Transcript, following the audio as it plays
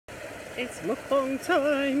It's mukbang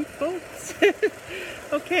time, folks.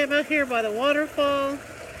 Okay, I'm out here by the waterfall.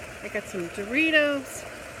 I got some Doritos.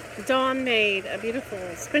 Dawn made a beautiful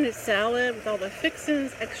spinach salad with all the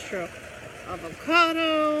fixings, extra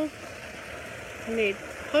avocado. I made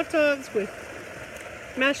hot dogs with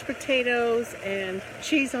mashed potatoes and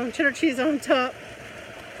cheddar cheese on top.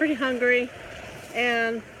 Pretty hungry.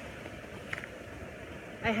 And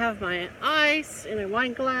I have my ice in a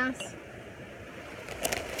wine glass.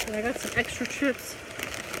 And I got some extra chips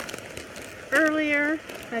earlier.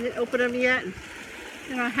 I didn't open them yet.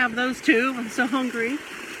 And I have those too. I'm so hungry.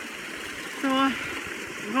 So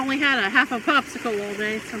I've only had a half a popsicle all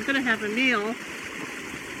day, so I'm gonna have a meal.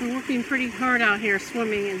 I'm working pretty hard out here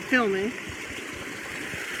swimming and filming.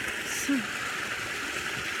 So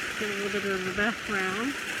get a little bit of the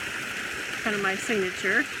background. Kind of my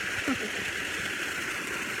signature.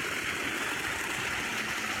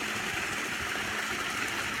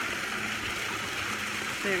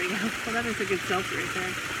 There we go. Well, that is a good selfie right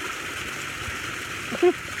there.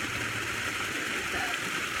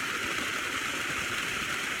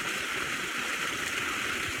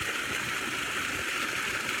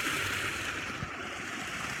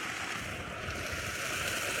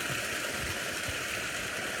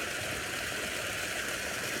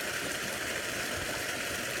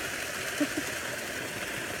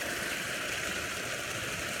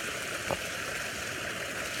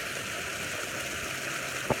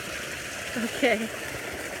 Okay,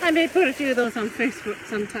 I may put a few of those on Facebook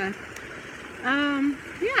sometime.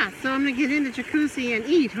 Yeah, so I'm gonna get in the jacuzzi and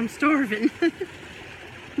eat. I'm starving.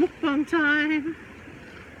 Mukbang time.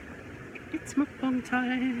 It's mukbang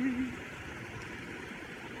time.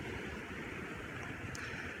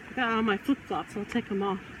 I got all my flip-flops, I'll take them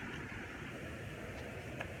off.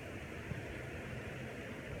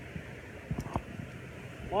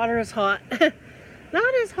 Water is hot.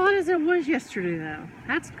 Not as hot as it was yesterday though.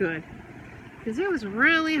 That's good. Because it was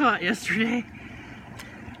really hot yesterday.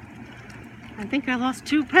 I think I lost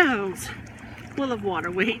 2 pounds full of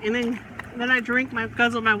water weight. And then I drink my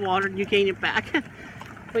guzzle my water and you gain it back.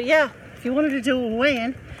 But yeah, if you wanted to do a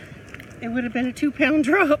weigh-in, it would have been a 2-pound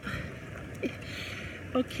drop.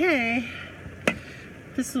 Okay.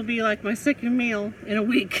 This will be like my second meal in a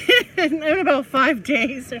week. In about 5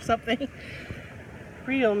 days or something.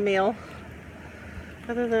 Real meal.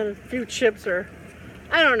 Other than a few chips or,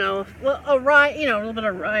 I don't know, well, a little bit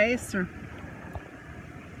of rice or.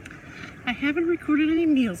 I haven't recorded any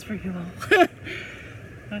meals for you all.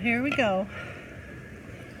 Well, here we go.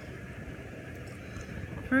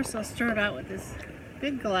 First, I'll start out with this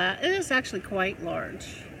big glass. It is actually quite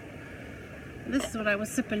large. This is what I was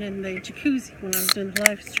sipping in the jacuzzi when I was doing the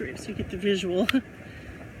live stream, so you get the visual.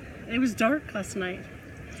 It was dark last night.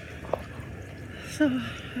 So,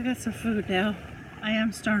 I got some food now. I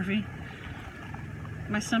am starving.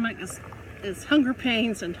 My stomach is hunger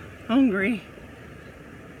pains and hungry.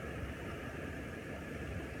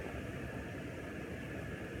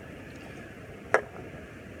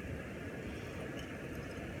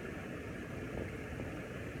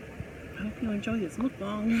 I hope you enjoy this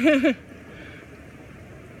mukbang.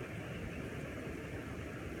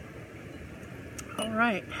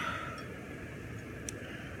 Alright.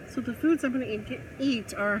 So the foods I'm going to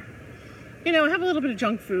eat are, I have a little bit of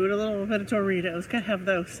junk food, a little bit of Doritos, gotta have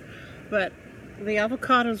those. But the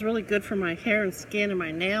avocado is really good for my hair and skin and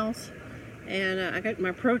my nails. And I got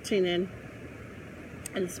my protein in.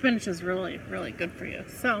 And the spinach is really, really good for you.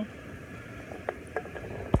 So,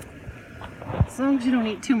 as long as you don't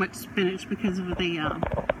eat too much spinach because of the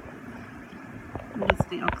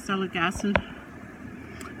oxalic acid.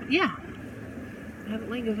 But yeah, have it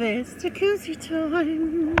like this. Jacuzzi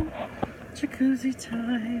time. Jacuzzi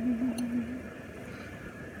time.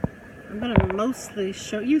 I'm gonna mostly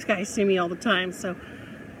show you guys see me all the time, so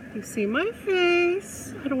you see my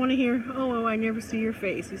face. I don't want to hear, oh, I never see your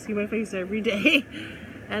face. You see my face every day,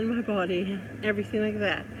 and my body, everything like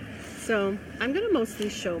that. So I'm gonna mostly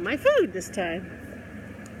show my food this time.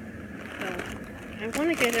 I want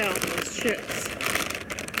to get out those chips.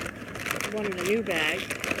 One in a new bag,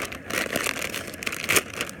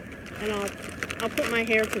 and I'll put my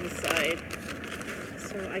hair to the side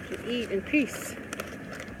so I can eat in peace.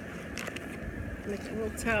 Make a little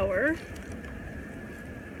tower.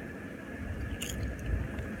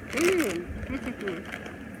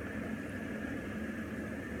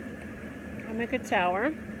 I'll make a tower.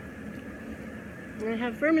 I'm going to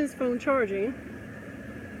have Furman's phone charging.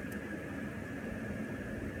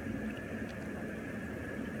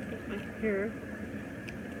 Here.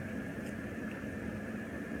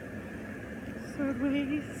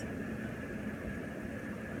 Sideways.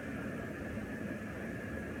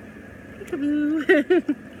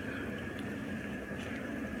 Peekaboo.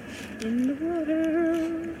 In the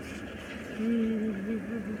water.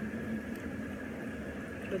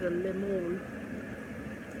 With a lemon.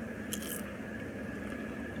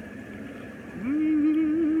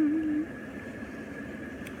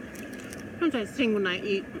 Sometimes I sing when I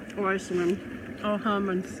eat or I swim. I'll hum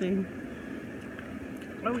and sing.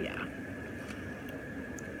 Oh yeah.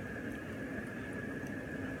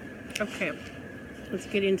 Okay, let's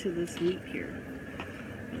get into this meat here.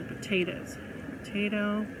 The potatoes.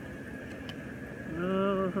 Potato.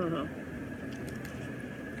 Oh.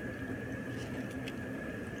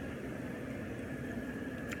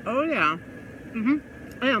 Oh yeah.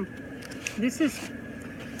 I am. This is,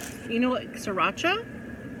 you know what, sriracha?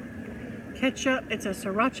 Ketchup. It's a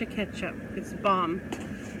sriracha ketchup. It's bomb.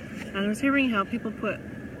 And I was hearing how people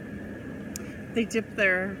they dip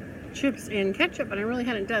their chips in ketchup, and I really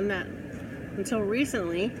hadn't done that until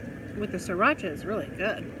recently with the sriracha. It's really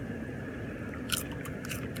good.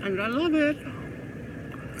 And I love it.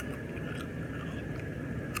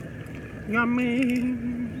 Yummy.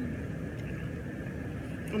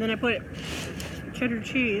 And then I put cheddar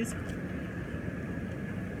cheese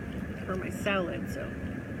for my salad, so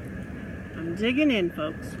I'm digging in,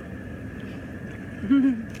 folks.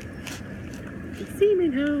 See me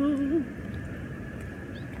now.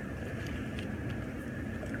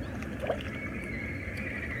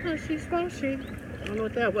 Oh, she's splashing. I don't know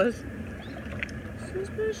what that was. She's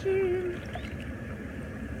splashing.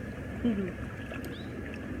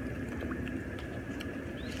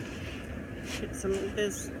 Get some of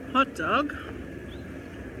this hot dog.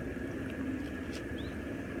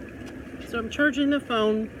 So I'm charging the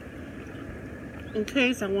phone in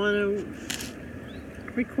case I want to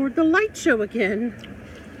record the light show again.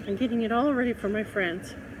 I'm getting it all ready for my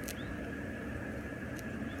friends.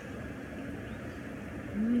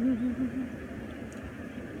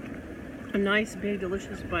 A nice, big,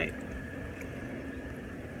 delicious bite.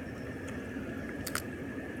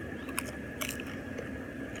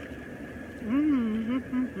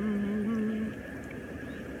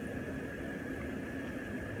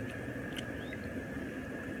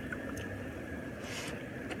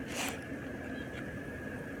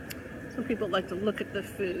 Some people like to look at the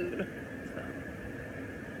food. So.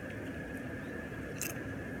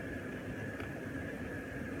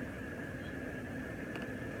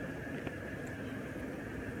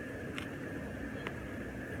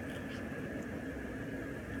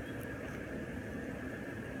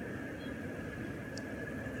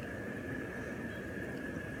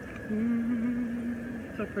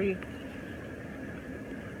 So pretty.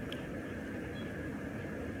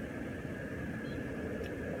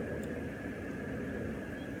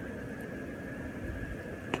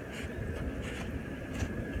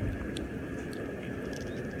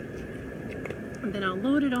 And then I'll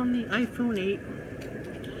load it on the iPhone 8.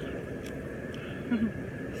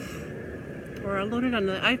 Or I'll load it on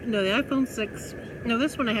the iPhone 6. No,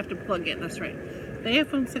 this one I have to plug in, that's right. The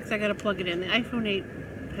iPhone 6 I gotta plug it in. The iPhone 8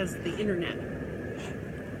 has the internet.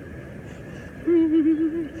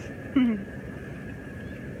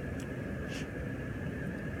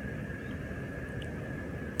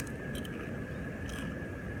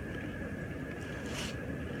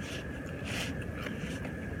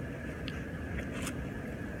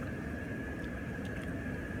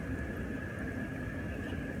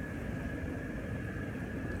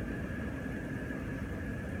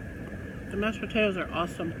 The mashed potatoes are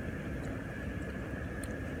awesome.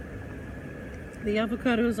 The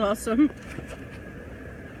avocado is awesome.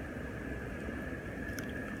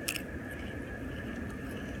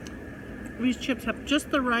 These chips have just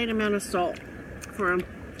the right amount of salt for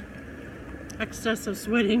excessive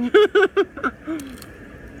sweating.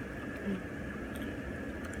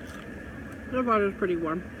 The water's pretty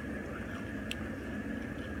warm.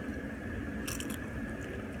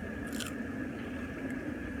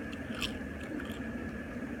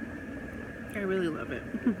 I really love it.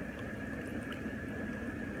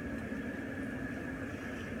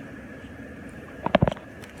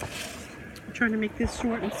 I'm trying to make this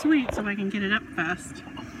short and sweet so I can get it up fast.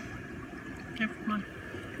 Okay, come on.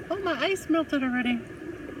 Oh, my ice melted already.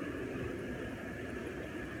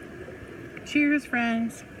 Cheers,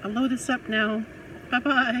 friends. I'll load this up now.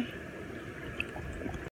 Bye-bye.